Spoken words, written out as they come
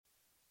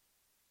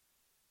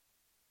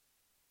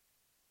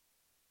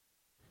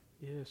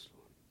Yes,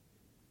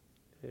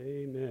 Lord.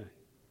 Amen.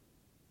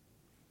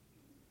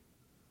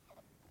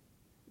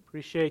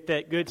 Appreciate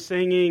that good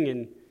singing,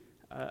 and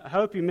I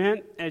hope you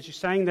meant, as you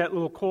sang that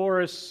little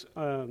chorus,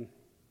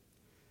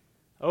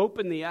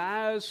 open the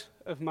eyes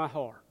of my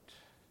heart.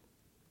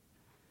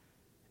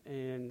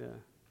 And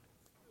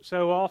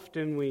so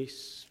often we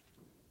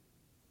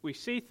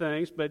see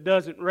things, but it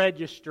doesn't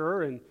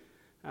register, and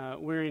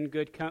we're in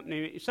good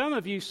company. Some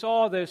of you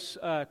saw this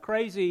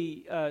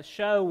crazy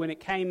show when it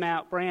came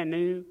out brand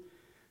new,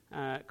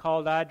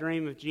 called I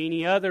Dream of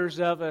Jeannie. Others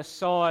of us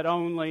saw it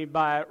only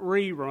by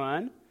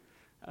rerun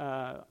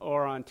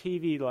or on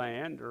TV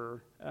Land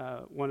or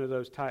one of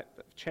those type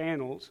of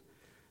channels.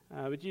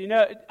 But you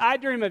know, I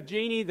Dream of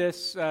Jeannie,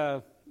 this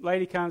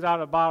lady comes out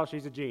of a bottle,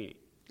 she's a genie,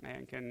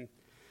 and can,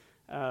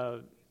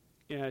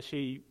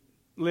 she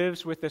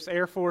lives with this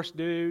Air Force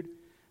dude,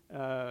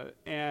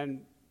 and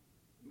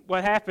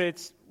what happened,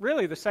 it's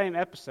really the same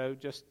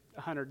episode, just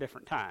 100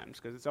 different times,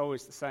 because it's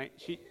always the same.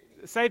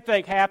 The same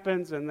thing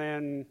happens, and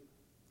then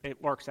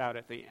it works out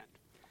at the end.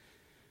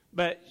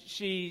 But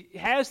she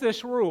has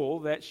this rule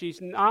that she's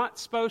not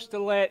supposed to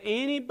let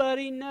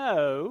anybody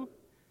know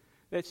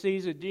that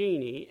she's a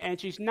genie, and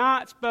she's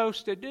not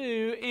supposed to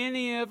do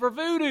any of her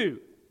voodoo,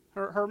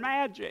 her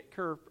magic,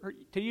 her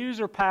to use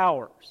her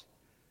powers.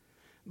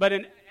 But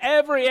in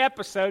every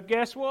episode,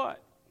 guess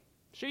what?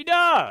 She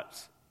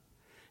does.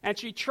 And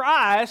she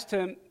tries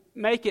to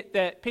make it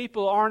that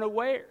people aren't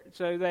aware,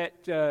 so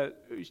that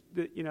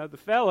the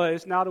fella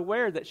is not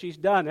aware that she's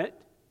done it.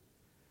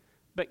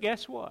 But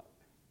guess what?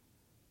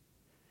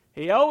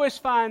 He always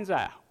finds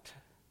out.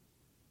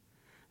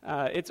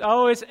 It's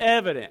always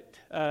evident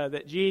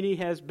that Jeannie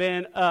has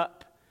been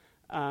up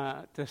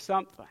to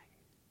something.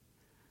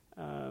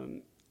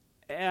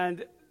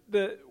 And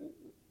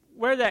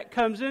where that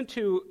comes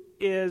into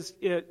is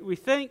we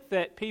think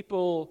that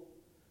people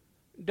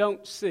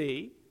don't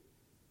see,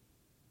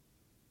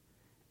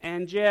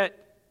 and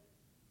yet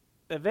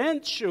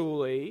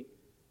eventually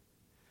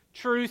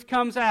truth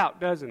comes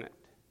out, doesn't it?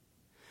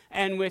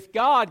 And with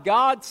God,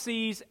 God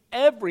sees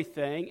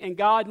everything, and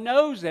God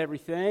knows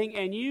everything,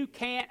 and you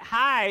can't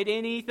hide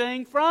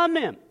anything from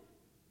Him.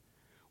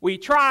 We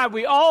try,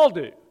 we all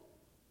do.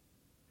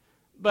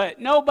 But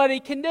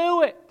nobody can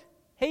do it.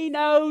 He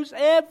knows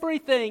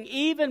everything.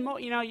 Even more,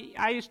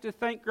 I used to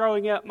think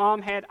growing up,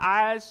 Mom had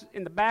eyes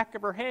in the back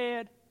of her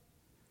head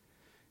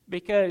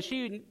because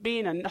she would be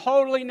in a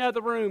totally another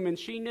room, and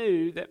she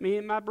knew that me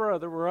and my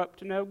brother were up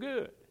to no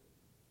good.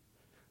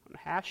 I don't know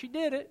how she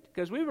did it,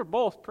 because we were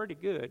both pretty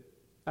good.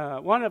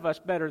 One of us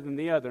better than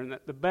the other, and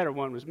the better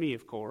one was me,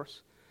 of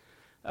course.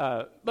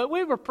 But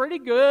we were pretty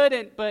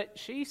good, but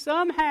she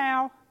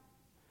somehow,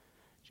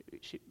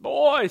 she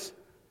boys,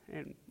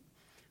 and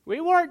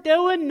we weren't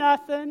doing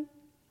nothing,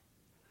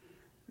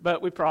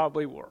 but we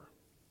probably were.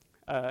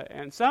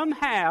 And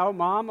somehow,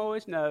 Mom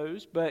always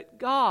knows, but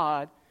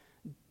God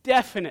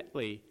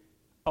definitely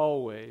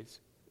always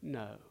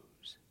knows.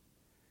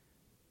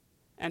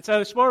 And so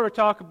this morning we're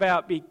talking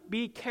about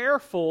be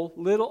careful,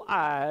 little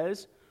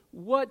eyes,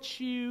 what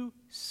you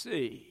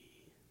see.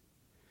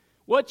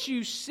 What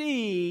you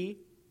see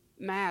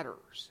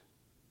matters.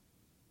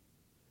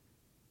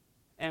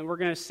 And we're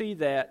going to see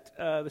that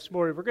this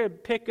morning. We're going to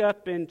pick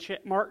up in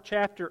Mark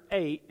chapter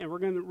 8, and we're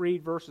going to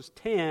read verses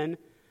 10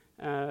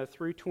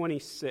 through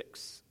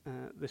 26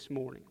 this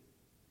morning.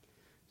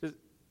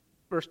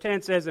 Verse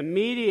 10 says,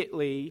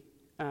 immediately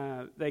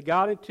they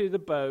got into the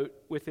boat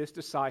with his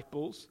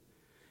disciples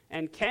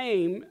and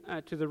came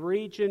to the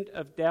region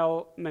of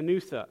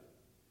Dalmanutha.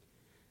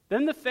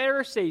 Then the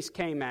Pharisees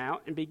came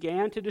out and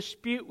began to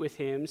dispute with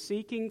him,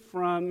 seeking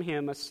from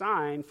him a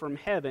sign from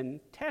heaven,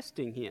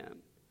 testing him.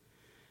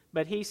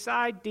 But he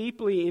sighed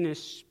deeply in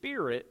his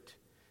spirit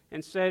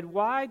and said,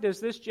 why does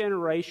this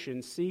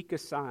generation seek a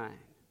sign?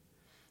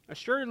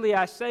 Assuredly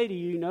I say to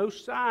you, no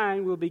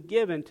sign will be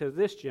given to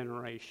this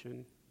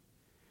generation.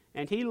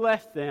 And he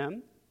left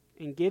them,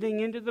 and getting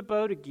into the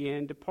boat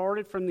again,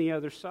 departed from the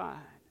other side.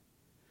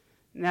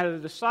 Now the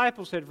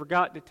disciples had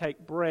forgotten to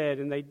take bread,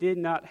 and they did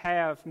not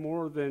have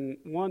more than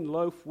one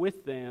loaf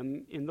with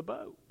them in the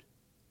boat.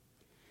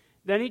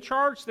 Then he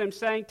charged them,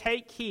 saying,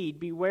 take heed,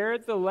 beware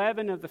the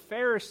leaven of the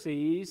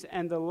Pharisees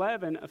and the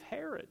leaven of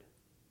Herod.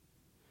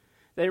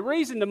 They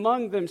reasoned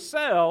among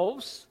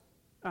themselves,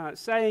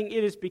 saying,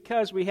 it is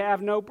because we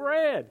have no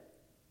bread.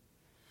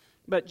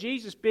 But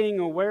Jesus, being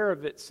aware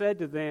of it, said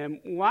to them,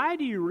 why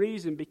do you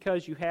reason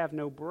because you have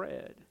no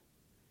bread?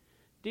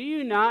 Do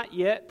you not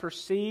yet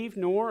perceive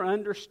nor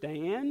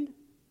understand?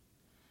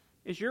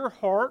 Is your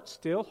heart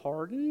still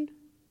hardened?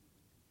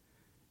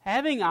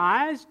 Having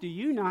eyes, do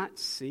you not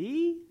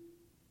see?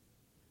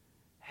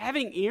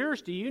 Having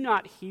ears, do you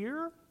not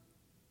hear?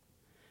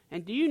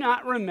 And do you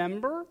not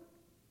remember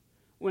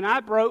when I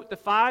broke the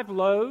 5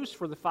 loaves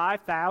for the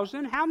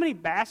 5,000? How many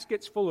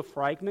baskets full of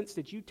fragments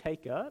did you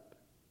take up?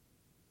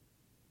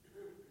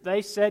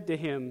 They said to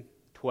him,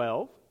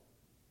 12.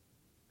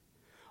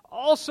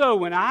 Also,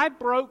 when I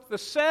broke the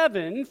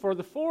 7 for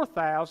the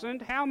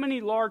 4,000, how many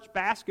large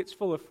baskets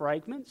full of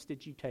fragments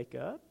did you take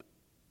up?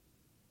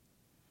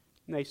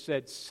 And they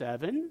said,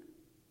 7.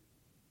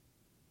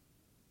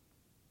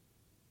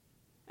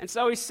 And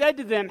so he said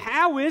to them,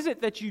 how is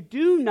it that you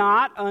do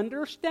not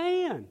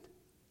understand?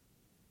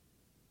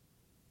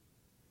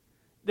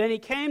 Then he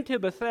came to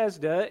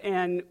Bethesda,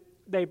 and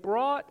they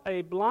brought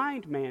a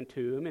blind man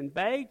to him and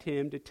begged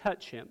him to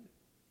touch him.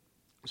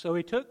 So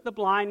he took the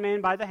blind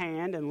man by the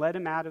hand and led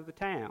him out of the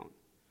town.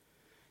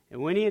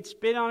 And when he had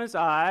spit on his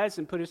eyes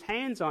and put his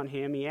hands on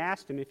him, he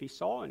asked him if he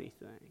saw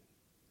anything.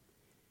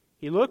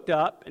 He looked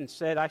up and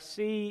said, I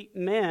see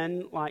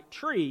men like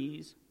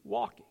trees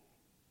walking.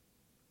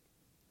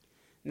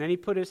 And then he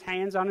put his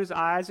hands on his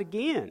eyes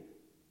again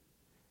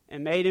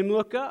and made him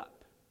look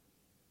up.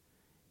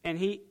 And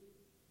he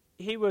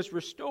was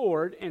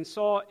restored and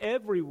saw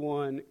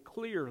everyone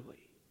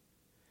clearly.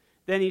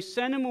 Then he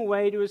sent him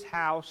away to his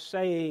house,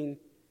 saying,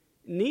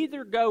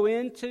 neither go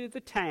into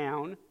the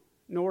town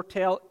nor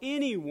tell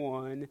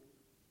anyone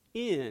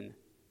in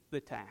the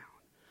town.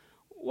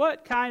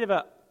 What kind of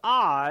an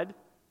odd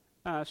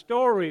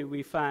story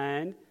we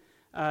find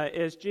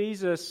as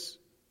Jesus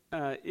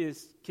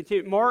is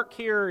continuing. Mark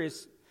here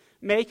is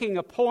making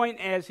a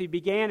point as he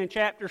began in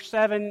chapter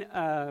 7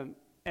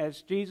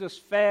 as Jesus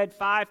fed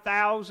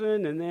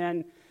 5,000 and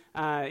then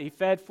he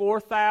fed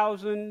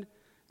 4,000.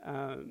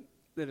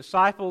 The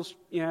disciples,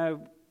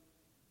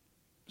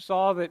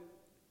 saw that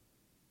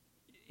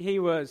he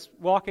was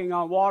walking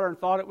on water and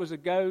thought it was a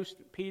ghost.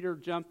 Peter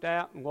jumped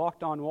out and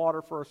walked on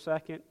water for a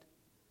second.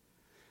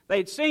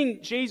 They'd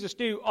seen Jesus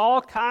do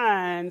all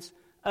kinds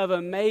of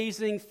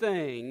amazing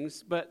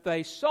things, but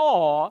they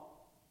saw,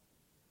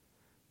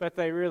 but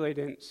they really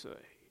didn't see.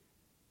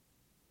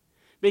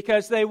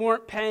 Because they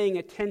weren't paying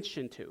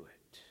attention to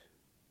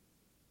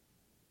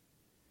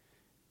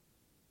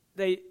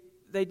it.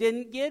 They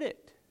didn't get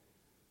it.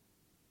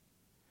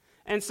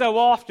 And so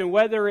often,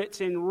 whether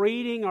it's in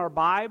reading our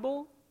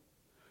Bible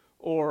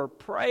or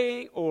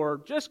praying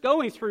or just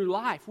going through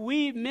life,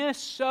 we miss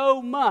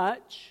so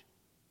much.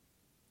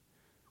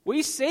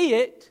 We see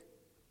it,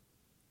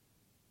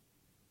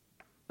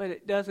 but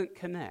it doesn't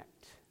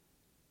connect.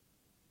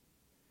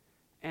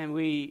 And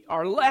we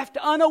are left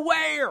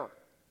unaware.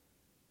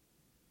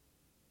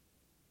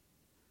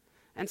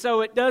 And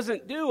so it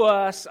doesn't do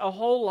us a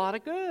whole lot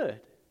of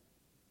good.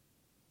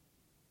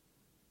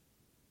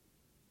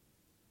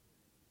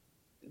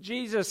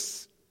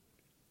 Jesus,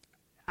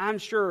 I'm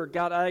sure,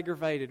 got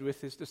aggravated with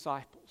his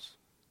disciples.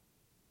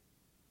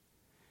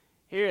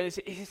 Here,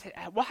 he said,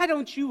 why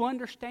don't you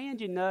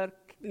understand, you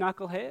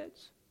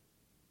knuckleheads?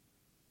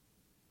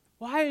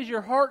 Why is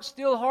your heart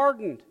still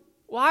hardened?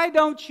 Why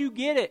don't you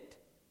get it?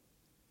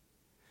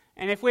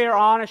 And if we are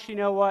honest, you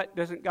know what?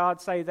 Doesn't God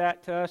say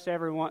that to us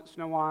every once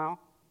in a while?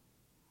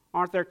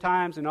 Aren't there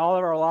times in all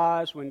of our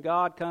lives when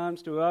God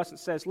comes to us and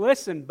says,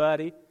 listen,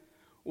 buddy,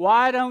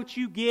 why don't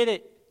you get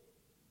it?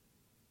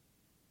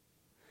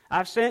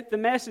 I've sent the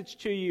message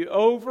to you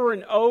over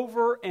and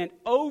over and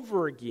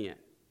over again,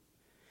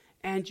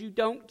 and you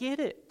don't get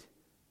it.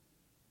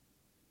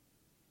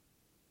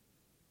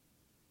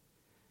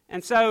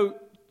 And so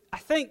I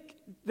think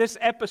this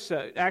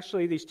episode,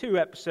 actually these 2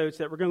 episodes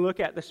that we're going to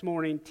look at this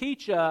morning,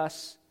 teach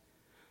us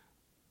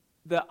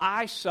the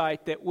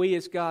eyesight that we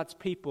as God's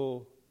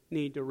people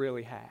need to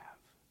really have.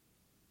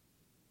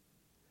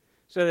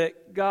 So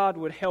that God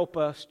would help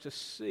us to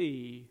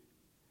see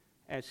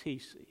as He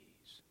sees.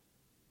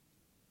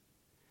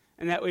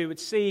 And that we would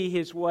see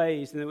His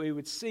ways, and that we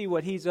would see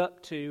what He's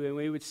up to, and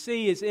we would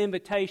see His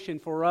invitation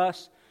for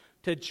us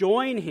to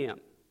join Him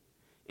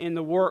in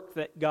the work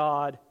that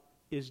God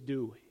is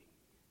doing.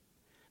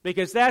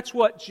 Because that's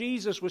what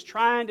Jesus was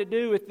trying to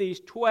do with these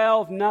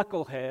 12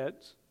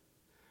 knuckleheads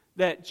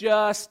that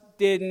just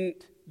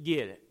didn't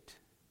get it.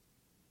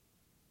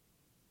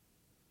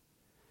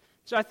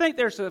 So I think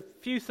there's a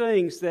few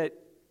things that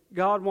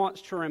God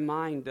wants to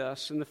remind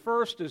us. And the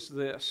first is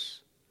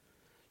this,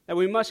 that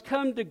we must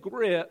come to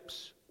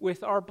grips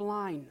with our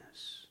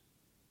blindness.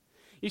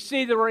 You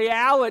see, the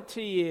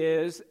reality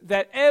is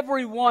that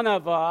every one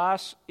of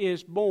us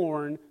is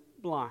born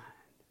blind.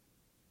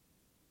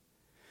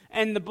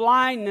 And the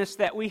blindness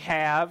that we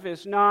have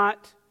is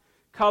not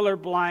color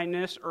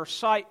blindness or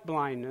sight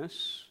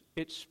blindness,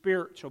 it's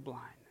spiritual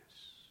blindness.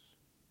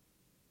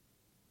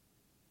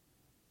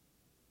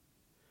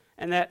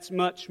 And that's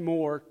much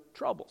more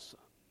troublesome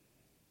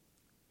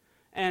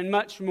and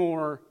much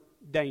more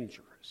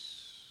dangerous.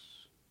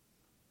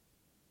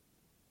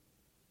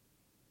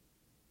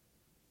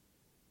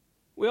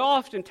 We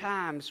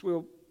oftentimes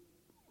will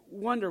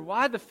wonder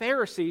why the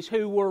Pharisees,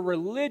 who were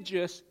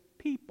religious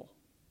people,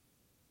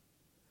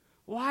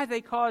 why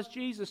they caused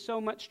Jesus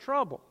so much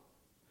trouble.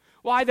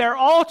 Why they're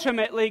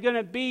ultimately going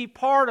to be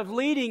part of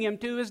leading Him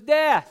to His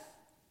death.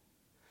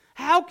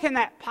 How can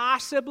that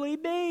possibly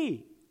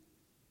be?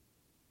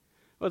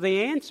 Well,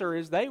 the answer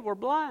is they were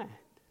blind.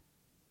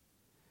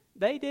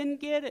 They didn't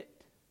get it.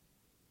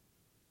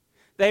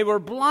 They were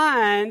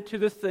blind to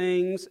the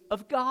things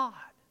of God.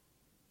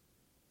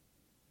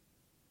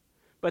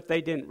 But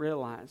they didn't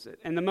realize it.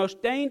 And the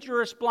most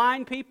dangerous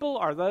blind people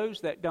are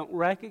those that don't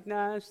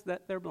recognize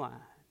that they're blind.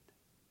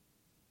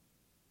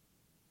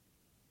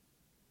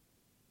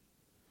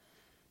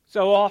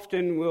 So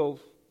often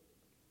we'll,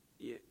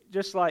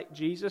 just like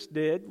Jesus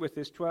did with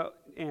his 12,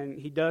 and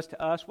he does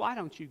to us, why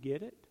don't you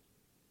get it?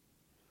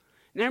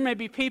 And there may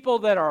be people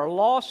that are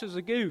lost as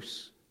a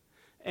goose,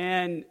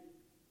 and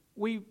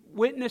we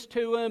witness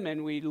to them,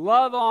 and we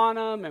love on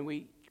them, and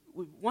we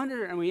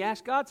wonder, and we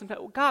ask God sometimes,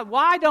 well, God,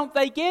 why don't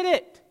they get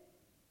it?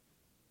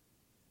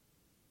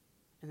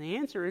 And the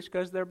answer is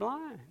because they're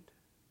blind.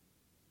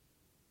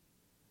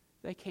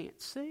 They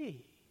can't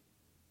see.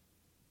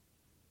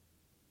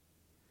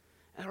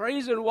 And the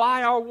reason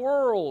why our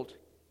world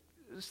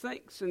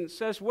thinks and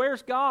says,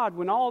 where's God,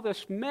 when all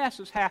this mess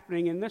is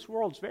happening and this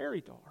world's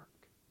very dark.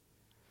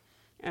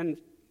 And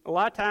a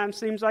lot of times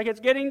seems like it's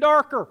getting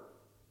darker.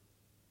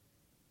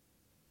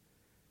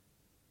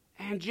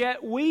 And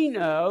yet we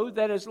know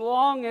that as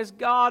long as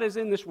God is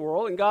in this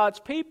world and God's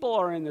people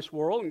are in this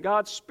world and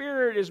God's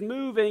Spirit is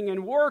moving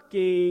and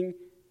working,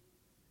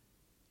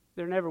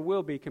 there never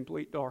will be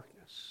complete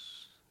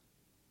darkness.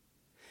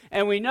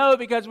 And we know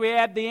because we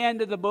have the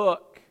end of the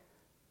book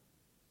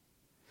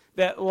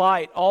that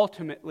light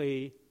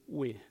ultimately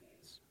wins.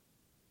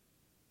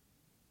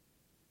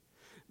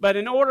 But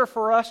in order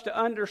for us to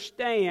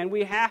understand,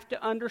 we have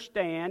to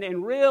understand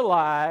and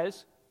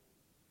realize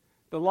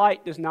the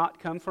light does not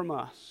come from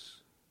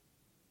us.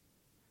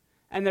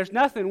 And there's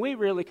nothing we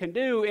really can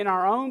do in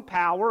our own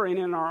power and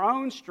in our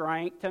own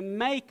strength to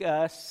make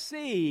us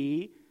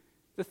see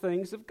the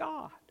things of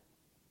God.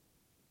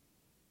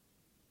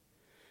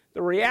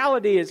 The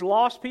reality is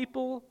lost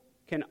people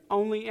can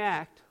only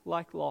act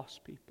like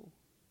lost people.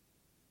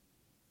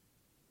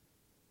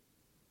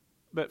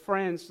 But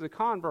friends, the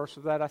converse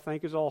of that I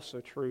think is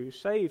also true.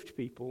 Saved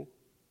people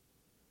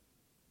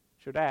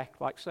should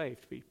act like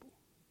saved people.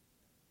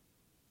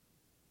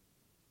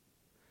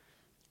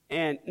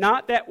 And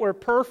not that we're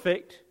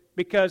perfect,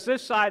 because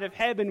this side of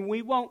heaven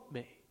we won't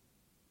be.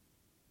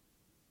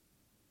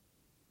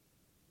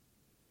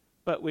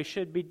 But we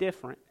should be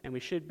different, and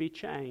we should be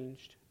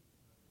changed.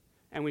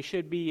 And we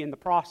should be in the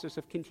process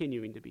of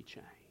continuing to be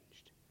changed.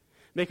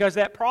 Because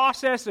that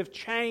process of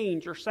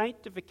change or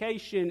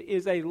sanctification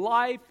is a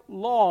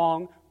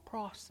lifelong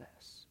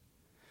process.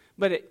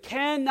 But it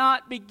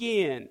cannot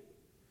begin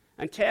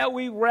until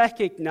we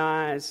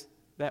recognize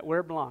that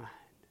we're blind.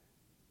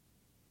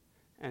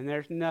 And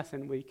there's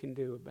nothing we can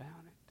do about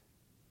it.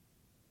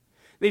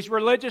 These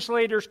religious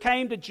leaders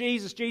came to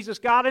Jesus. Jesus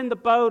got in the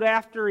boat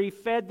after he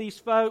fed these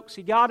folks.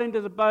 He got into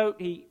the boat.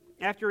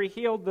 After he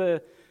healed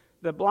the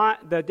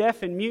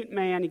deaf and mute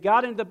man, he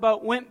got into the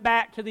boat, went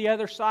back to the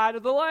other side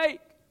of the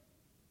lake.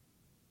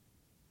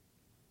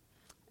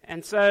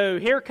 And so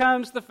here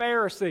comes the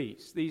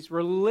Pharisees, these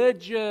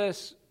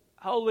religious,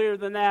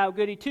 holier-than-thou,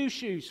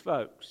 goody-two-shoes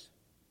folks.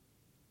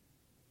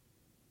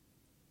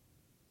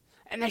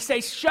 And they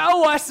say,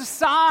 show us a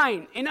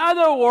sign. In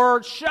other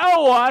words,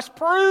 show us,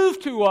 prove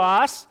to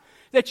us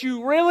that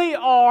you really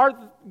are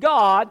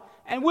God,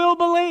 and we'll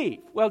believe.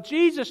 Well,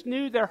 Jesus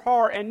knew their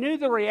heart and knew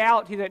the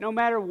reality that no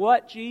matter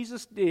what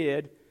Jesus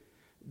did,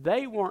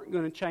 they weren't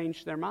going to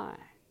change their mind.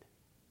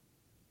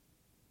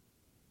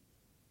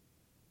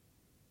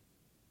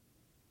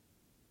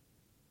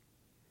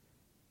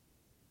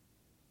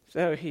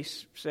 So he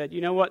said, you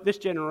know what? This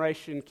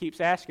generation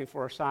keeps asking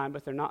for a sign,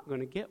 but they're not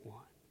going to get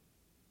one.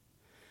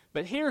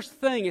 But here's the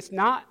thing. It's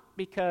not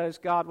because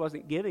God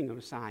wasn't giving them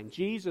a sign.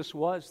 Jesus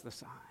was the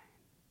sign.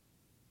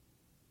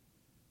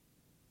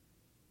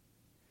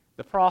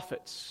 The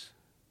prophets,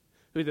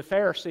 who the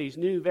Pharisees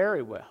knew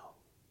very well,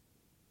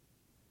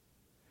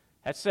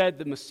 had said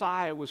the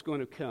Messiah was going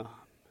to come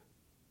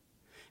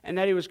and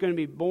that he was going to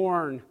be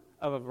born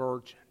of a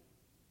virgin.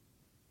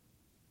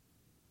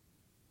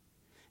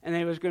 And that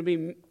he was going to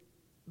be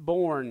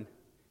born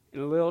in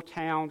a little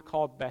town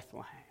called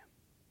Bethlehem.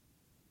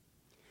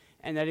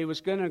 And that he was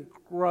going to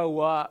grow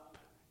up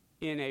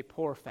in a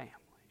poor family.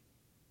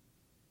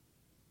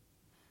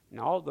 And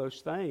all those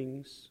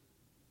things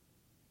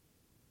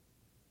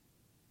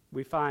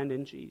we find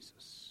in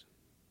Jesus.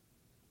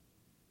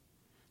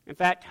 In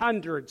fact,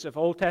 hundreds of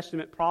Old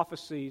Testament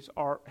prophecies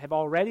have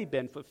already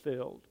been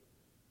fulfilled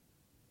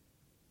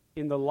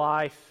in the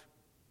life,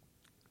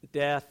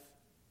 death,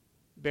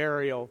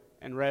 burial,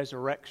 and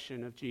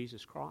resurrection of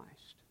Jesus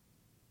Christ.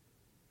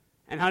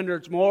 And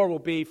hundreds more will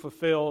be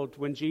fulfilled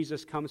when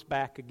Jesus comes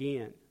back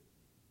again.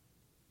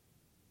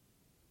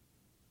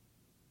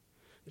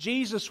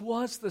 Jesus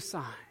was the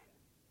sign.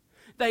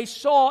 They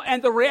saw,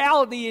 and the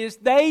reality is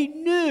they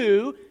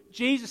knew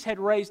Jesus had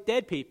raised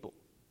dead people.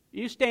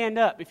 You stand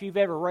up if you've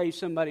ever raised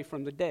somebody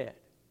from the dead.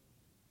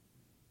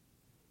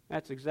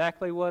 That's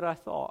exactly what I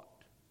thought.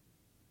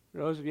 For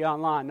those of you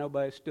online,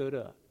 nobody stood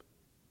up.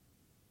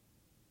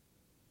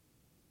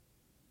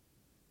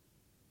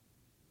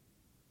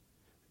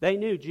 They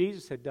knew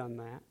Jesus had done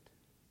that.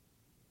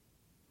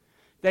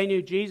 They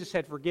knew Jesus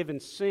had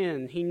forgiven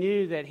sin. He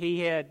knew that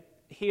he had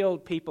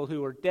healed people who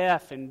were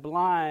deaf and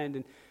blind,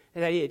 and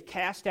that he had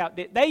cast out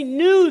dead. They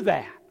knew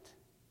that.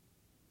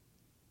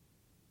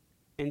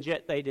 And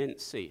yet they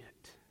didn't see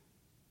it.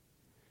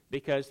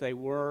 Because they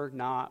were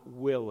not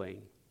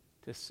willing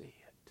to see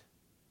it.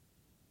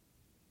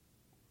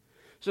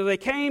 So they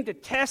came to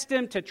test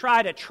him, to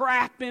try to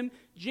trap him.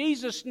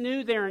 Jesus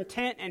knew their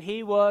intent, and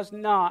he was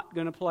not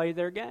going to play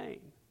their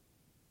game.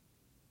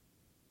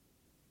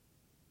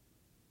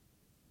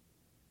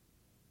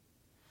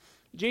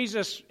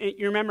 Jesus,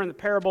 you remember in the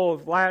parable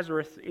of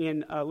Lazarus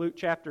in Luke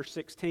chapter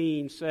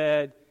 16,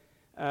 said,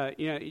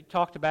 he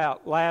talked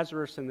about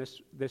Lazarus and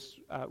this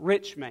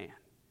rich man.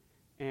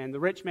 And the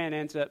rich man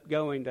ends up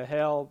going to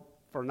hell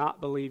for not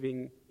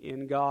believing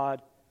in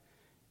God.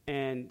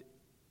 And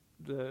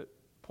the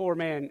poor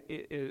man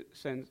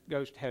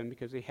goes to heaven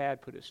because he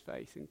had put his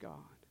faith in God.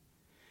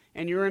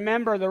 And you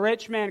remember the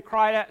rich man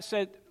cried out and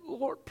said,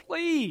 Lord,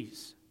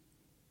 please,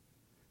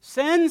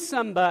 send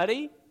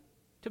somebody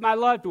to my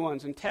loved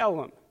ones and tell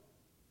them.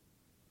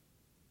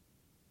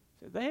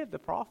 So they have the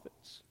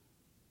prophets.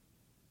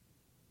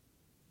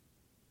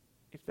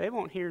 If they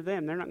won't hear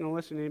them, they're not going to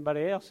listen to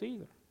anybody else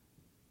either.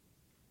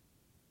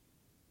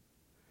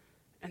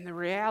 And the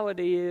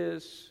reality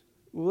is,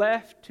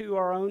 left to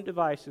our own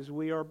devices,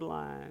 we are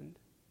blind.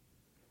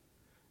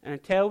 And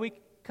until we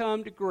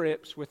come to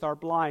grips with our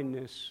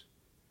blindness,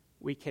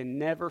 we can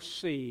never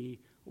see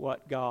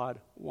what God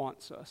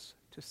wants us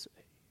to see.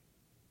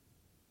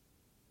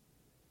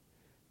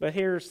 But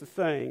here's the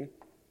thing.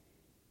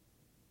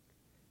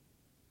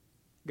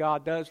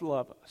 God does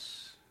love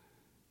us.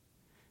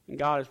 And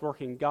God is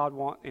working. God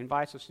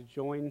invites us to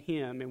join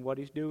Him in what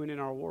He's doing in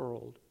our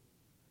world.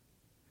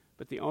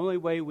 But the only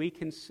way we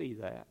can see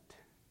that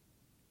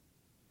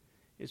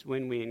is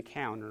when we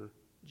encounter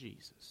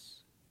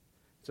Jesus.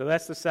 So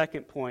that's the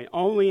second point.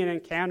 Only an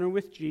encounter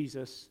with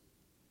Jesus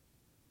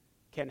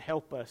can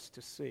help us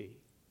to see.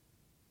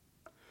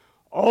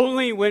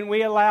 Only when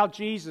we allow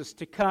Jesus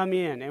to come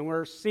in and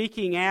we're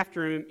seeking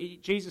after Him.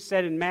 Jesus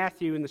said in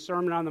Matthew in the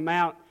Sermon on the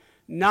Mount,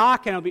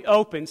 knock and it'll be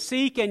open.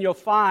 Seek and you'll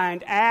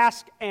find.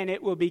 Ask and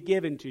it will be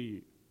given to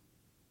you.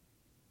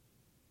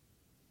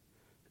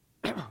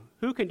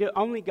 Who can do it?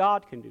 Only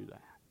God can do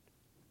that.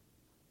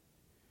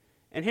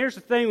 And here's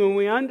the thing, when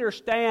we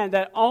understand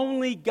that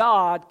only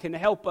God can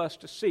help us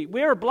to see.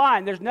 We're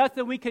blind. There's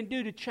nothing we can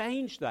do to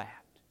change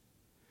that.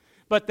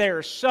 But there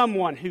is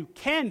someone who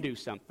can do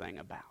something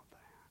about that.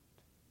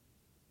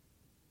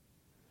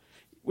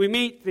 We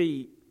meet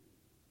the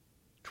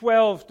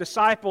 12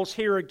 disciples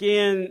here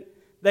again.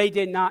 They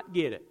did not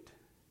get it.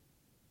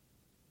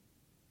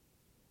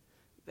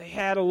 They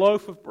had a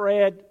loaf of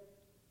bread.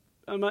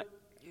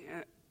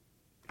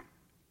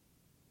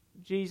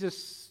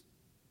 Jesus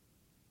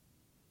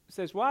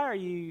says, why are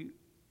you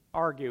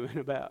arguing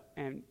about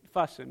and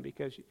fussing?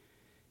 Because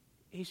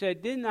he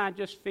said, didn't I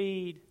just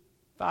feed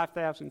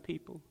 5,000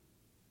 people?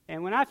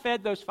 And when I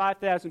fed those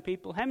 5,000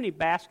 people, how many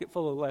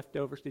basketful of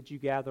leftovers did you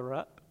gather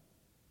up?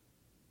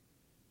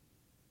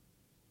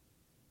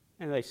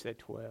 And they said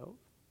 12.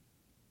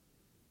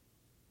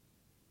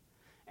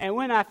 And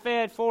when I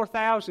fed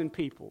 4,000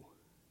 people,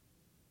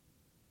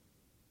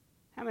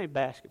 how many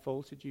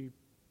basketfuls did you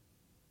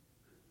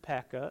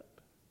pack up?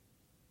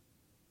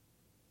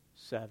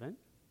 7.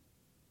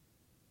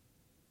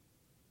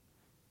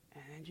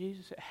 And then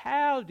Jesus said,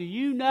 how do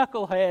you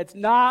knuckleheads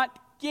not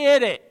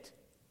get it?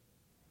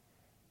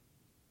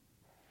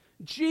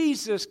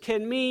 Jesus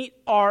can meet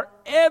our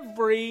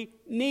every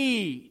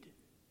need.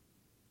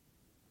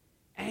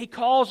 And He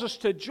calls us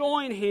to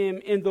join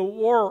Him in the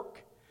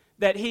work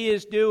that He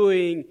is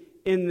doing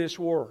in this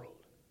world.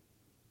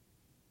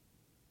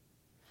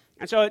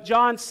 And so at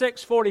John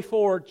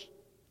 6:44,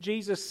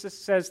 Jesus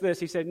says this.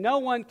 He said, no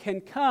one can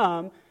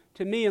come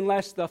to me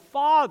unless the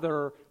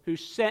Father who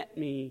sent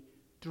me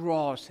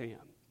draws him.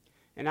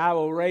 And I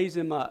will raise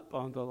him up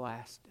on the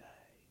last day.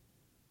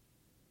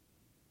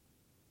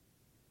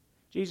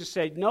 Jesus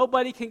said,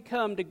 nobody can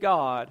come to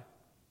God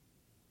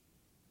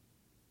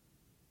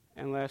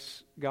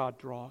unless God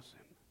draws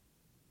him.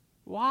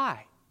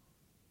 Why?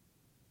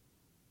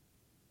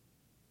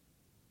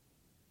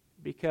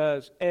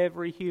 Because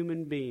every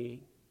human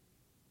being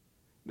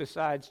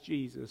besides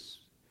Jesus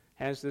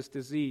has this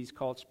disease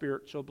called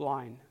spiritual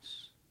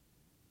blindness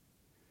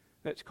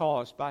that's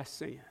caused by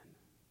sin.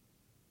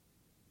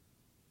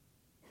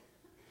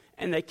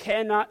 And they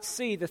cannot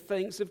see the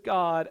things of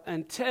God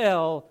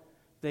until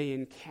they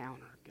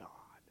encounter God.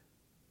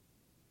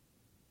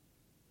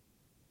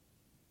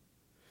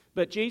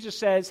 But Jesus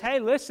says, hey,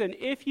 listen,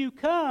 if you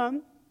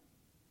come,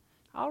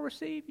 I'll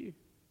receive you.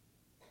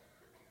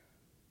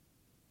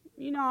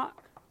 You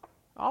knock,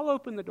 I'll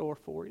open the door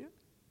for you.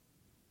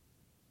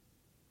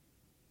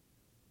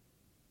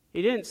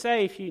 He didn't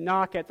say if you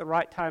knock at the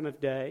right time of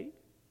day.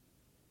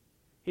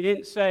 He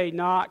didn't say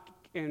knock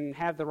and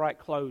have the right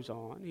clothes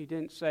on. He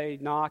didn't say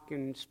knock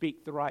and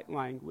speak the right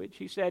language.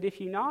 He said,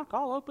 if you knock,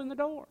 I'll open the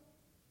door.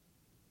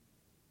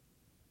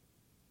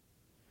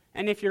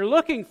 And if you're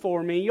looking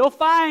for me, you'll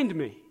find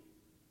me.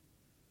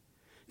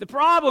 The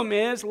problem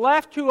is,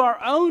 left to our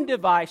own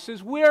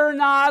devices, we're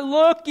not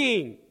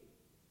looking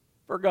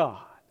for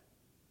God.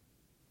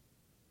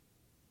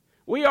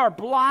 We are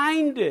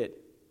blinded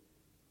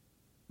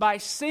by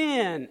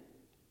sin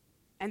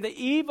and the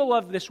evil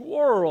of this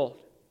world.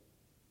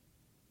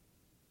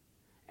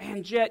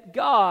 And yet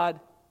God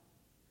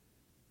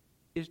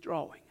is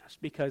drawing us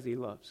because He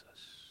loves us.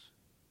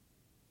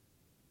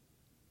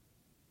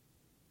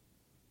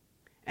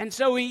 And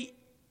so He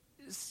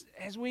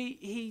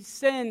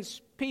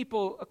sends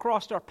people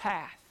across our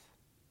path.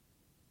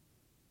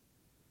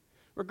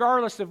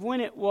 Regardless of when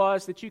it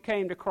was that you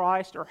came to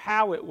Christ or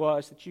how it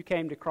was that you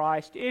came to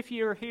Christ, if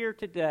you're here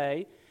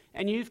today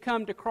and you've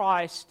come to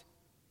Christ,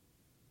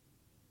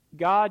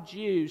 God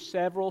used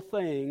several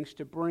things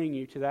to bring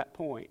you to that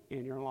point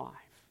in your life.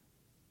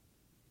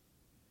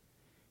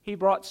 He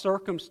brought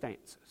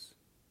circumstances.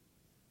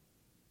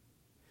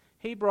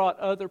 He brought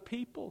other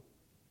people.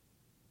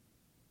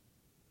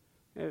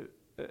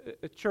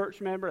 A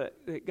church member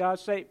that God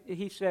said,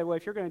 He said, well,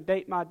 if you're going to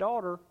date my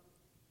daughter,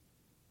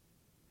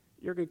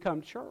 you're going to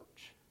come to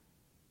church.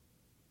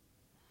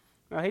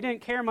 Well, he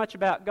didn't care much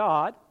about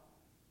God,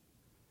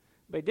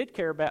 but he did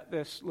care about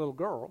this little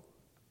girl.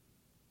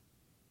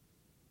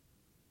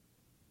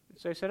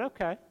 So he said,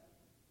 okay.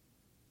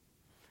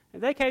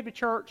 And they came to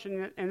church,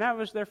 and that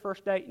was their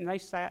first date, and they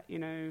sat,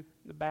 in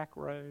the back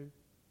row.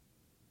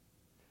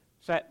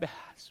 Sat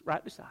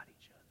right beside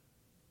each other.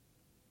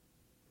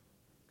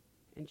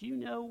 And you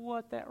know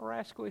what that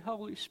rascally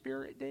Holy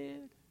Spirit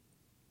did?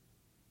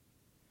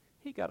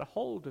 He got a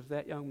hold of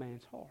that young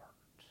man's heart.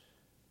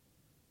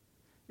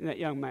 And that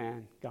young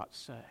man got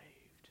saved.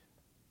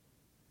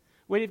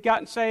 Would he have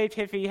gotten saved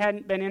if he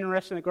hadn't been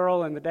interested in the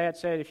girl and the dad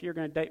said, if you're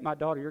going to date my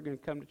daughter, you're going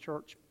to come to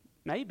church?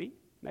 Maybe,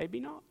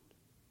 maybe not.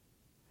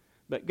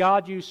 But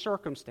God used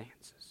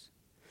circumstances.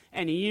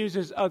 And He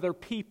uses other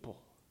people.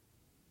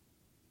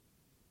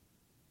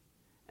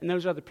 And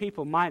those other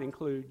people might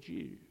include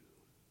you.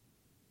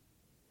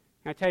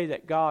 And I tell you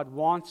that God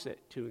wants it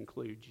to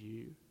include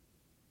you.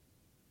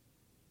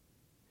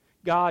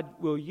 God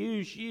will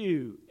use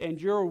you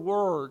and your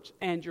words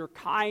and your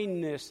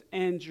kindness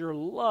and your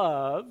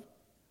love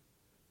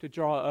to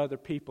draw other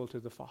people to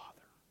the Father.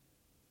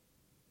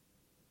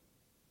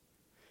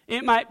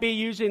 It might be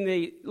using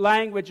the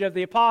language of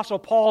the Apostle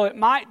Paul. It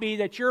might be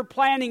that you're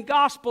planting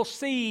gospel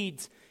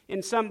seeds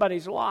in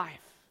somebody's life.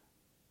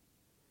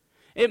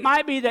 It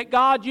might be that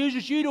God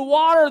uses you to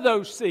water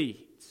those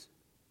seeds.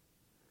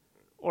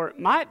 Or it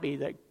might be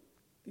that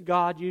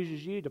God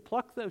uses you to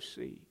pluck those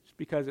seeds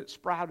because it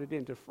sprouted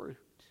into fruit.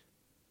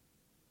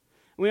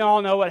 We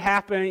all know what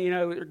happened.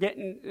 We're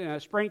getting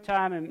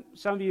springtime, and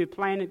some of you have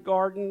planted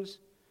gardens.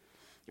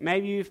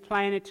 Maybe you've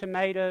planted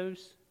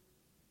tomatoes.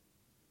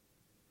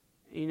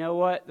 You know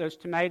what? Those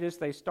tomatoes,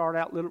 they start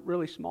out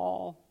really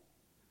small,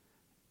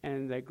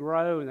 and they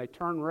grow, and they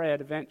turn red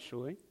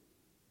eventually.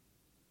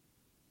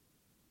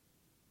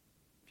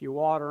 If you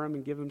water them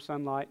and give them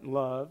sunlight and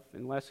love,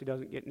 unless he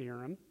doesn't get near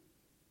them.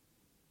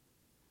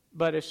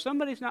 But if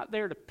somebody's not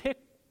there to pick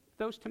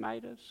those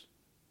tomatoes,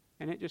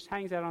 and it just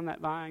hangs out on that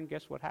vine,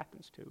 guess what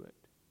happens to it?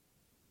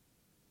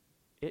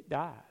 It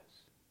dies.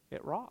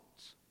 It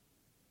rots.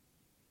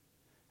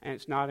 And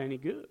it's not any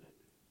good.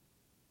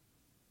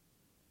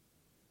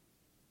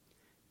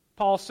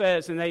 Paul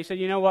says, and they said,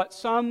 you know what?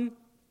 Some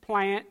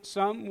plant,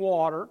 some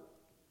water,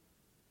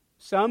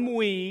 some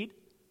weed,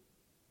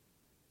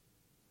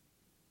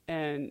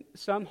 and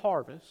some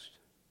harvest.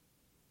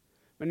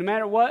 But no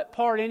matter what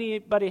part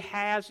anybody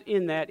has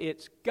in that,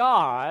 it's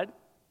God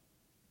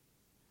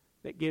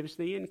that gives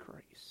the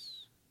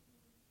increase.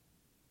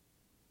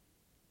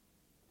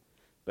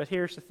 But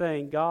here's the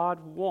thing. God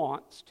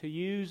wants to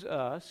use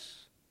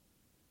us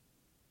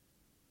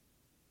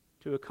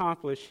to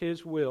accomplish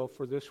His will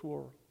for this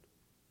world.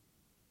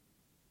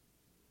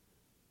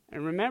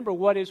 And remember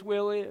what His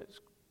will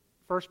is.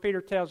 1 Peter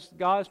tells us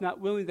God is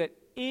not willing that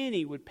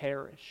any would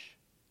perish,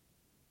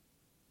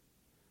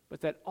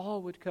 but that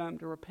all would come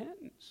to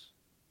repentance.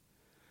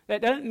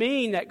 That doesn't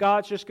mean that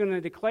God's just going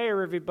to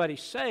declare everybody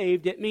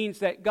saved. It means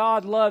that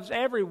God loves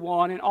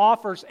everyone and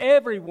offers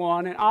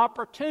everyone an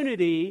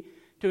opportunity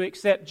to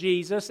accept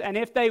Jesus. And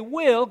if they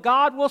will,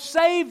 God will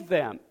save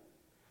them.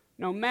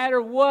 No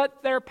matter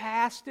what their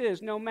past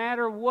is, no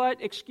matter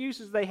what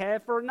excuses they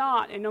have for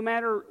not, and no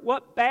matter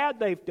what bad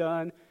they've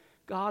done,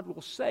 God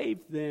will save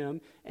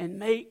them and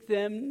make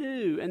them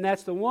new. And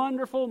that's the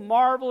wonderful,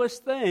 marvelous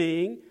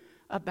thing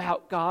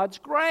about God's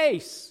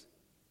grace.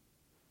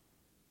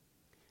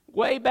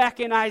 Way back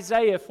in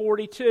Isaiah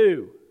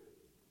 42,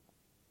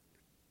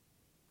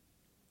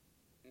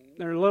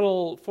 there's a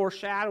little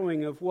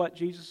foreshadowing of what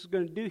Jesus is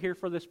going to do here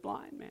for this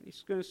blind man.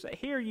 He's going to say,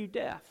 "Hear, you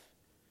deaf,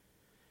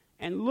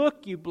 and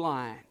look, you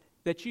blind,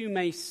 that you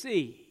may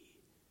see."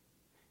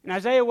 And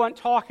Isaiah wasn't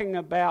talking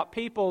about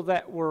people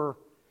that were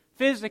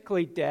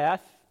physically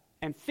deaf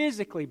and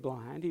physically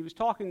blind. He was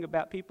talking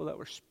about people that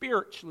were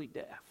spiritually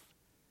deaf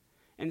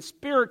and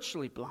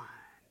spiritually blind.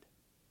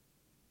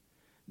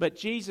 But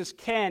Jesus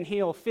can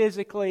heal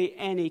physically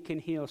and He can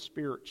heal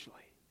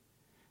spiritually,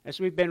 as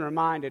we've been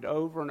reminded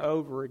over and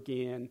over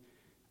again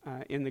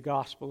in the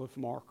Gospel of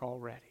Mark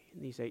already,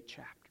 in these 8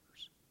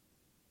 chapters.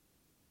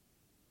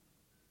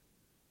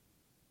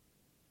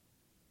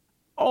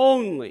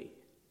 Only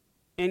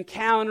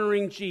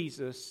encountering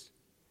Jesus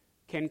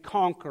can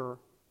conquer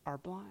our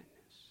blindness.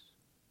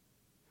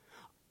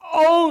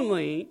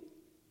 Only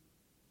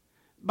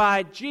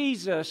by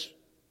Jesus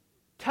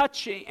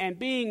touching and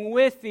being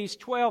with these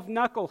 12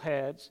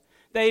 knuckleheads,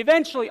 they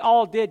eventually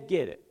all did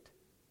get it.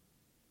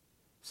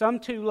 Some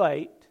too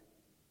late,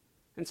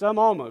 and some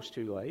almost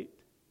too late.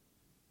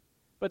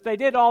 But they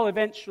did all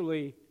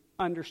eventually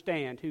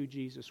understand who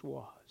Jesus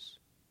was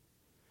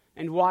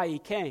and why He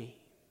came.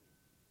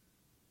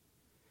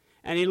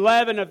 And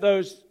 11 of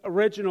those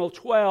original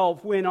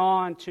 12 went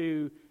on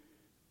to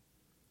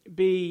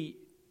be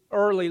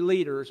early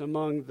leaders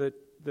among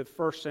the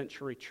first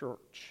century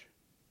church.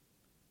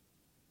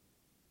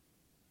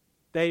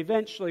 They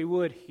eventually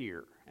would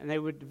hear, and they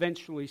would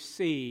eventually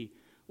see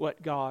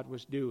what God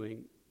was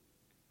doing.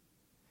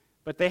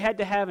 But they had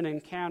to have an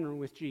encounter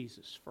with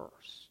Jesus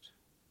first.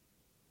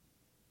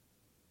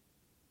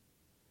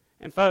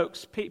 And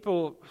folks,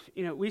 people,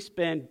 we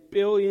spend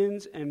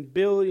billions and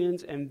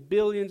billions and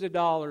billions of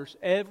dollars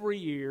every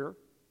year,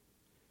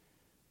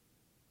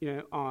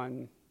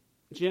 on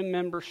gym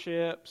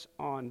memberships,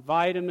 on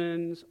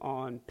vitamins,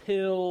 on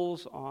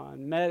pills,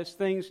 on medicine,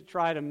 things to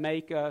try to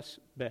make us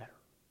better.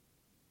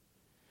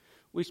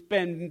 We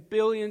spend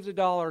billions of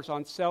dollars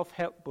on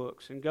self-help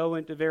books and go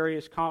into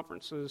various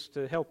conferences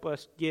to help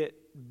us get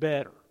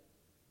better.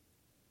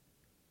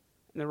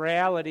 And the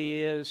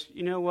reality is,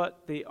 you know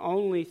what? The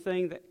only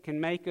thing that can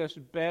make us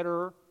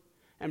better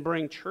and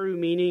bring true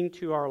meaning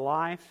to our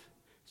life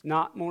is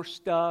not more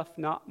stuff,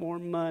 not more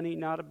money,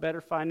 not a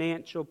better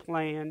financial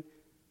plan,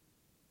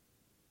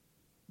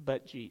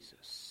 but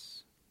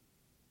Jesus.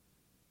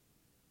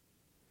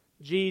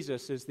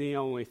 Jesus is the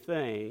only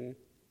thing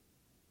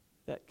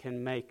that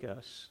can make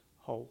us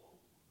whole.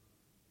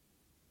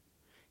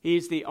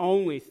 He's the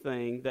only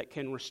thing that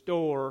can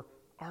restore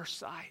our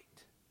sight.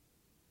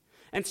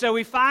 And so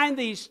we find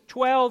these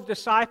 12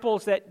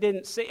 disciples that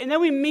didn't see. And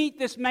then we meet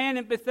this man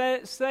in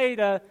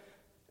Bethsaida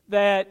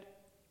that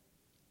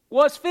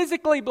was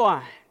physically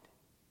blind.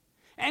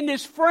 And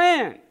his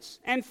friends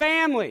and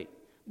family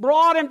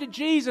brought him to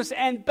Jesus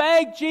and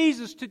begged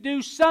Jesus to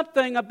do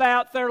something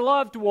about their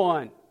loved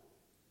one.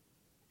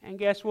 And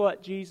guess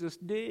what? Jesus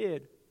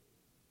did.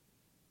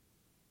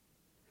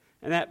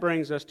 And that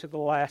brings us to the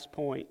last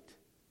point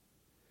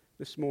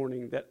this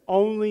morning, that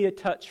only a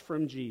touch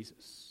from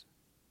Jesus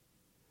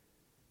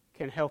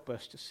can help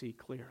us to see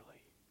clearly.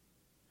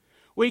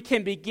 We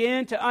can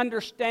begin to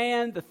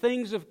understand the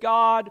things of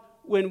God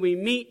when we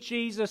meet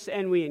Jesus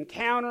and we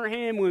encounter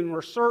Him, when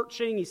we're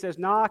searching. He says,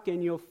 knock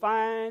and you'll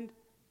find.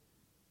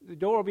 The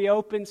door will be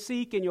open.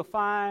 Seek and you'll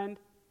find.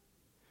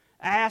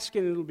 Ask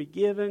and it'll be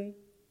given.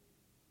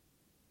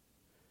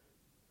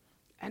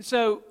 And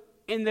so,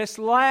 in this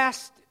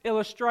last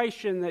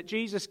illustration that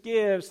Jesus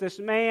gives, this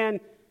man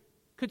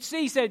could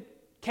see. He said,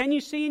 can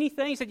you see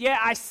anything? He said, yeah,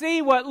 I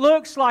see what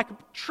looks like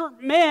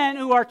men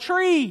who are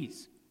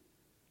trees.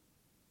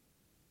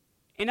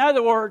 In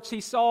other words,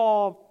 he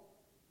saw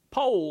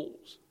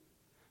poles,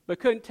 but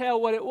couldn't tell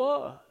what it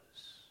was.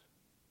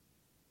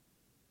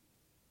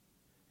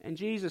 And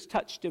Jesus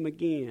touched him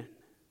again,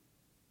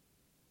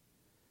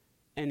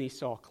 and he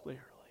saw clearly.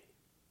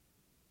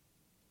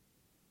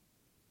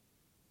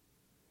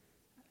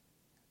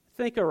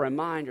 I think a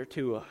reminder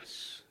to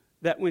us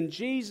that when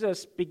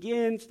Jesus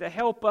begins to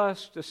help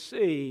us to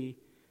see,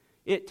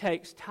 it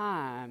takes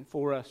time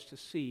for us to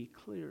see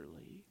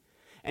clearly.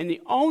 And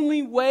the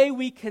only way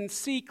we can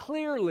see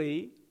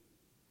clearly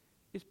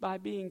is by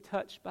being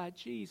touched by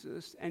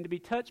Jesus. And to be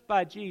touched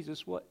by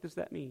Jesus, what does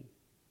that mean?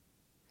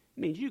 It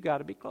means you got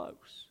to be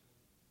close.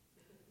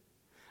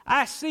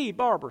 I see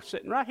Barbara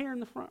sitting right here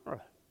in the front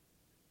row.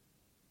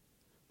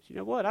 But you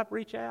know what? I'd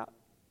reach out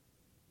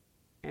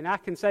and I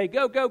can say,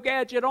 go,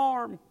 gadget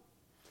arm.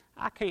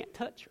 I can't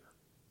touch her.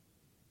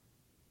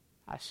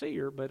 I see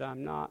her, but I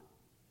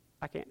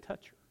can't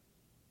touch her.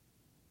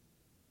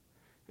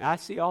 And I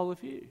see all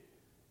of you.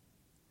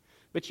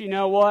 But you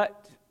know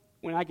what?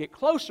 When I get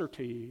closer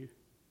to you,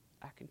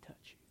 I can touch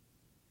you.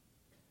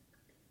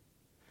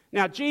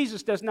 Now,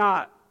 Jesus does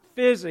not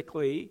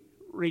physically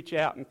reach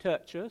out and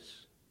touch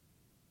us,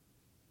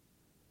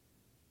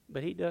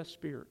 but He does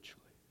spiritually.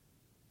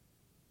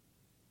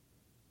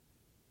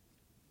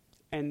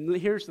 And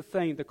here's the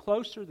thing, the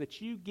closer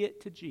that you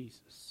get to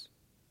Jesus,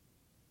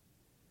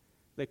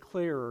 the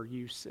clearer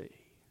you see.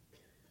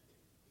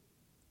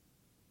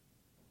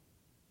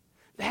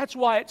 That's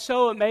why it's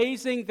so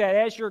amazing that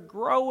as you're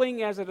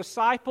growing as a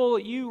disciple,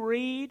 you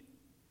read.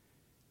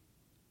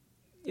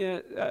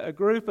 A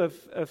group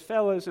of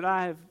fellows that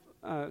I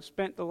have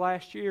spent the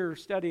last year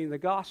studying the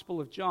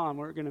Gospel of John.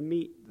 We're going to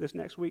meet this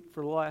next week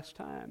for the last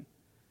time.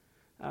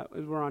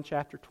 We're on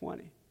chapter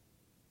 20.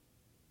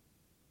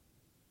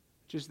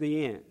 Which is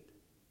the end.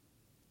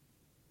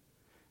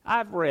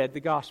 I've read the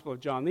Gospel of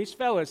John. These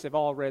fellows have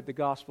all read the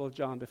Gospel of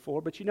John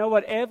before, but you know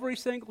what? Every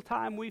single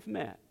time we've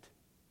met,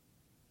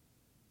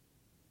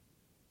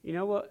 you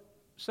know what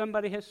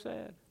somebody has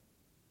said?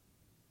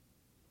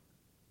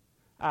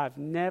 I've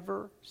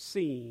never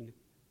seen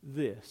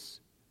this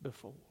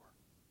before.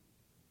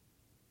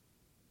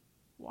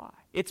 Why?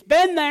 It's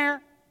been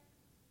there.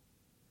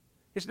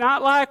 It's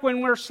not like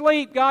when we're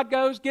asleep, God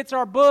goes, gets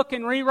our book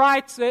and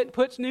rewrites it,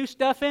 puts new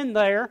stuff in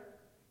there.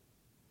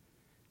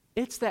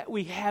 It's that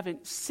we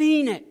haven't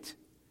seen it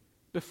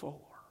before.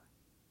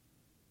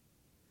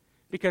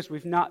 Because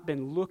we've not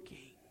been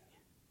looking.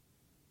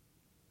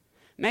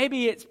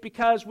 Maybe it's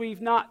because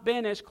we've not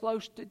been as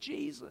close to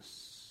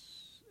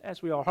Jesus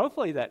as we are.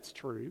 Hopefully that's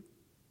true.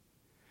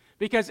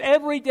 Because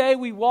every day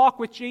we walk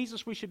with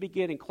Jesus, we should be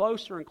getting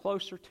closer and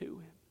closer to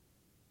Him.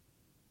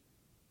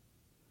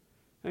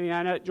 I mean,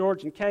 I know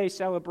George and Kay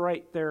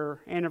celebrate their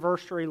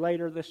anniversary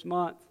later this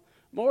month.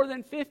 More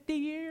than 50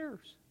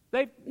 years.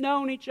 They've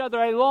known each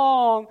other a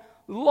long,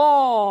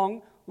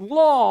 long,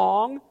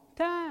 long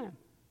time.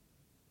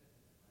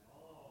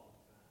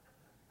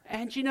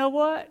 And you know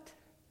what?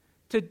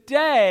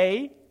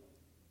 Today,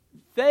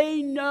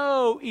 they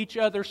know each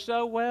other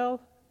so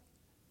well,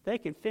 they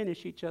can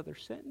finish each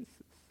other's sentences.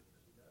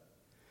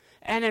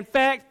 And in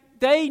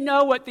fact, they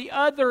know what the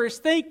other is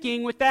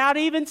thinking without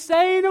even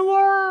saying a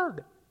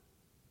word.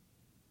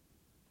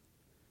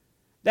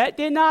 That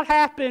did not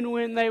happen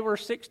when they were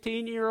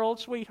 16-year-old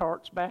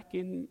sweethearts back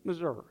in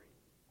Missouri.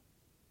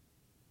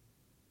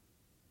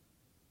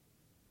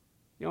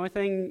 The only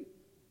thing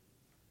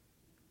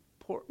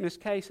poor Miss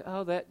Kay said,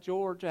 oh, that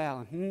George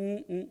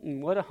Allen,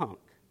 what a hunk.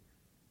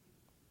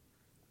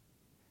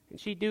 And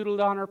she doodled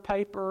on her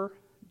paper,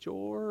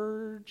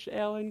 George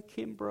Allen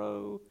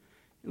Kimbrough,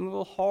 and a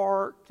little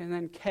heart, and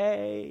then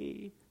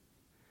K.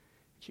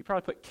 She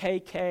probably put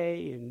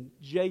KK and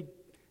J.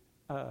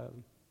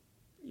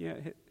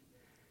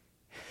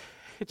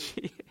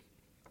 She,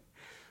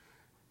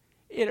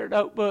 in her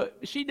notebook,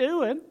 she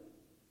knew him.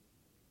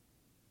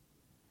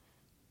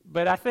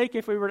 But I think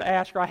if we were to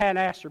ask her, I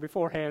hadn't asked her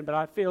beforehand, but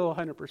I feel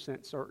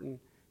 100% certain.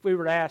 If we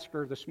were to ask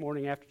her this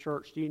morning after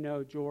church, do you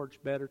know George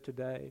better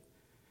today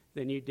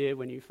than you did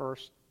when you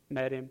first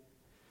met him?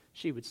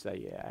 She would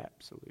say, yeah,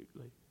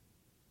 absolutely.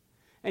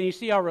 And you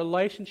see, our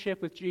relationship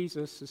with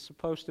Jesus is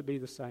supposed to be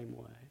the same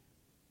way.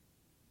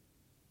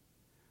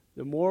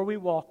 The more we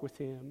walk with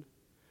Him,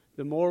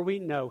 the more we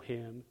know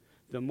Him,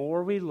 the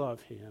more we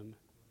love Him,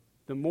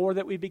 the more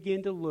that we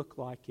begin to look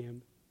like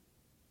Him,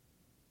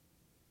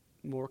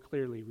 the more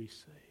clearly we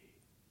see.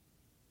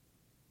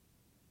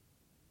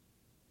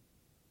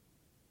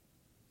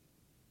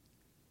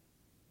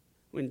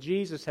 When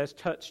Jesus has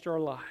touched our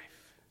life,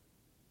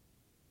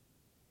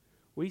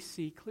 we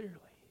see clearly.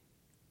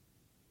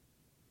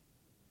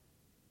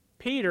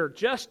 Peter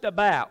just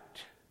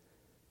about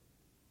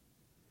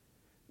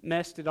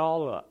messed it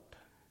all up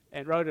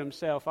and wrote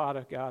himself out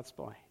of God's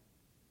plan.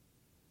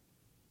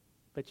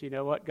 But you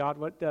know what? God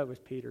wasn't done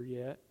with Peter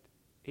yet.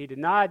 He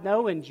denied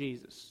knowing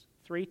Jesus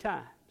 3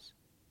 times.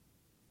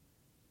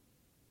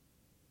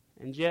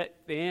 And yet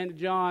the end of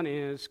John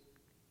is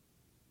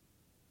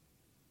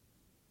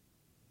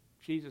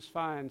Jesus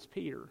finds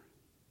Peter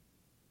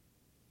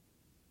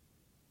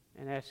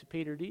and asks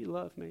Peter, do you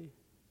love me?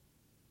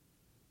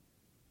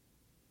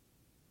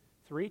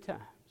 3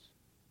 times.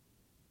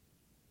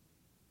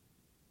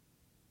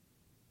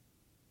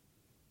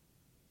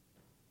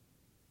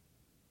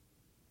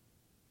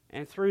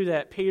 And through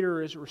that,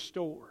 Peter is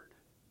restored.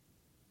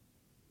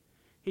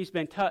 He's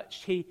been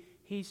touched.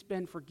 He's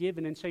been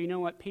forgiven. And so you know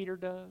what Peter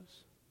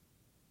does?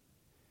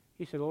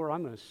 He said, Lord,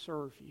 I'm going to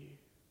serve you.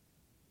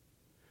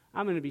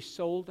 I'm going to be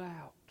sold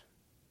out.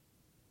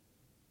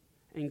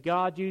 And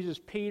God uses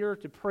Peter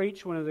to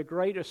preach one of the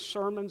greatest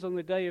sermons on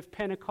the day of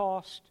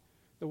Pentecost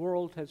the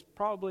world has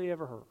probably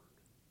ever heard.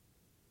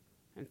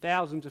 And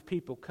thousands of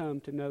people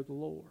come to know the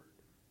Lord.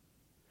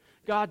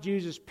 God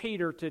uses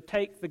Peter to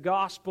take the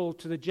gospel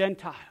to the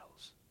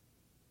Gentiles,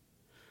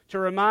 to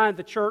remind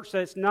the church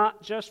that it's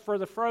not just for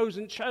the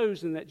frozen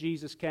chosen that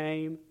Jesus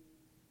came,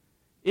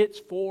 it's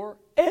for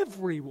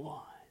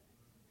everyone.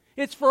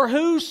 It's for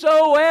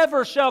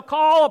whosoever shall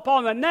call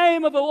upon the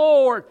name of the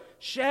Lord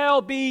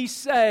shall be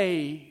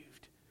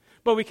saved.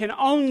 But we can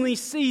only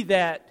see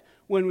that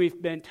when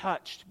we've been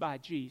touched by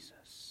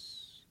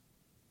Jesus.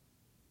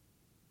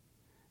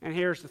 And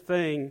here's the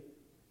thing.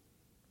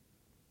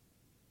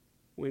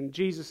 When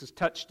Jesus has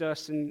touched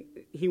us and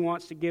He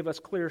wants to give us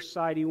clear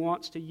sight, He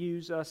wants to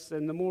use us,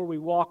 and the more we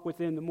walk with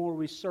Him, the more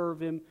we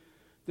serve Him,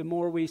 the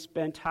more we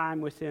spend time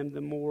with Him,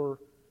 the more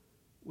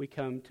we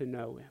come to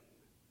know Him.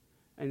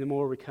 And the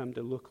more we come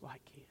to look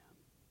like Him.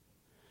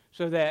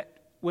 So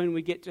that when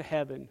we get to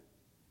heaven,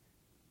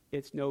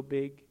 it's no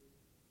big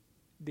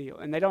deal.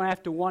 And they don't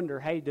have to wonder,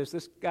 hey, does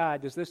this guy,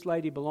 does this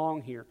lady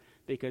belong here?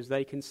 Because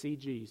they can see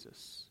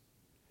Jesus.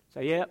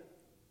 Say, yep,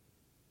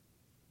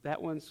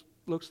 that one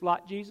looks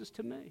like Jesus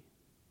to me.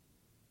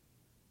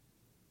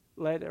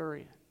 Let her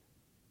in.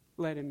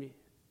 Let him in.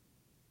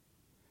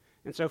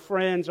 And so,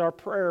 friends, our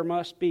prayer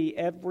must be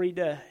every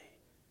day,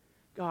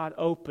 God,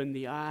 open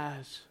the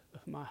eyes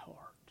of my heart.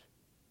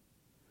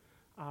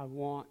 I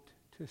want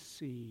to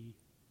see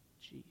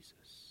Jesus.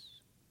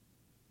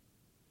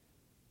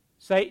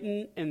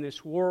 Satan in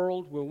this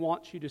world will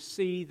want you to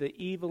see the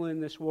evil in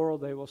this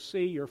world. They will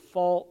see your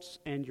faults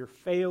and your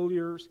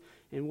failures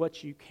and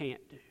what you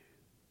can't do.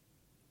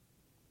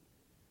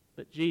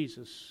 But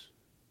Jesus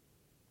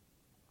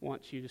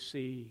wants you to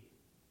see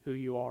who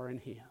you are in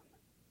Him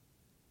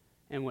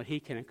and what He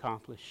can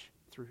accomplish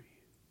through you.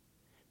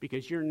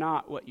 because you're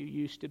not what you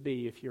used to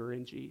be if you're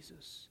in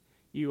Jesus.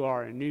 You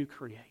are a new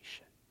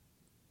creation.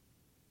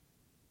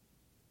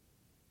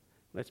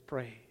 Let's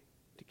pray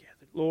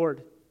together.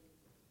 Lord,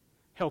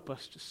 help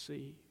us to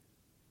see.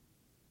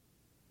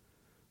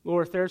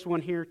 Lord, if there's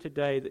one here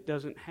today that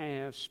doesn't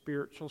have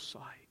spiritual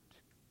sight,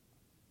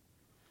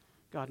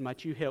 God,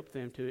 might you help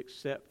them to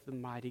accept the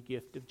mighty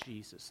gift of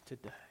Jesus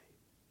today.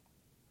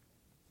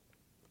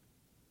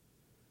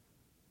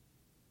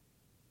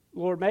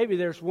 Lord, maybe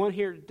there's one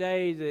here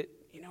today that,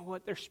 you know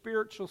what, their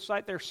spiritual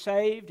sight, they're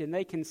saved and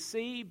they can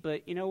see,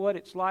 but you know what,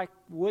 it's like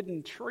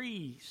wooden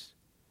trees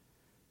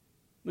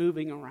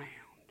moving around.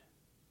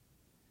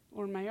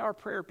 Lord, may our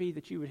prayer be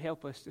that you would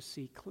help us to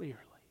see clearly.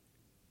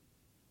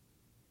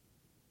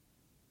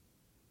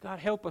 God,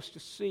 help us to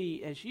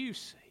see as you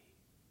see.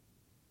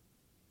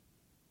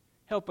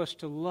 Help us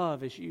to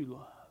love as you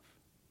love.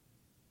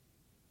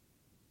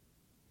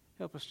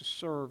 Help us to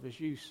serve as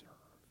you serve.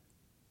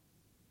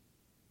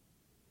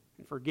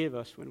 And forgive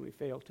us when we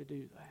fail to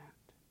do that.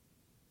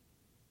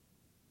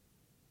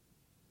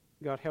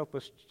 God, help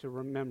us to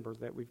remember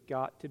that we've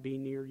got to be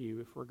near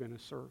you if we're going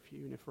to serve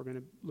you and if we're going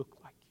to look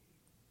like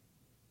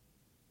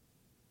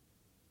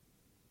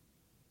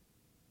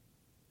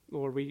you.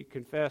 Lord, we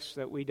confess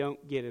that we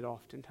don't get it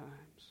oftentimes.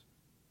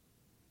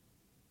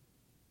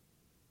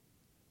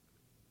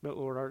 But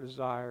Lord, our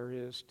desire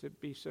is to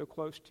be so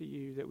close to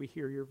you that we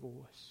hear your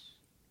voice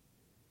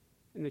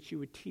and that you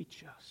would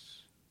teach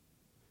us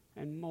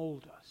and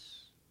mold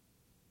us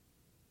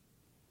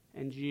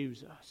and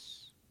use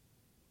us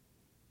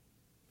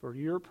for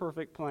your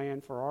perfect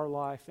plan for our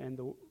life and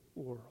the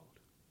world.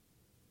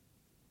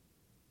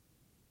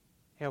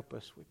 Help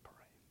us, we pray.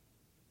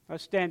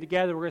 Let's stand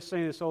together. We're going to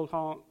sing this old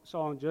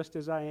song, Just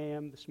As I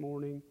Am, this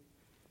morning.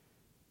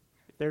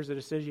 If there's a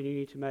decision you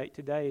need to make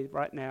today,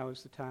 right now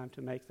is the time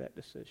to make that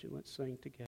decision. Let's sing together.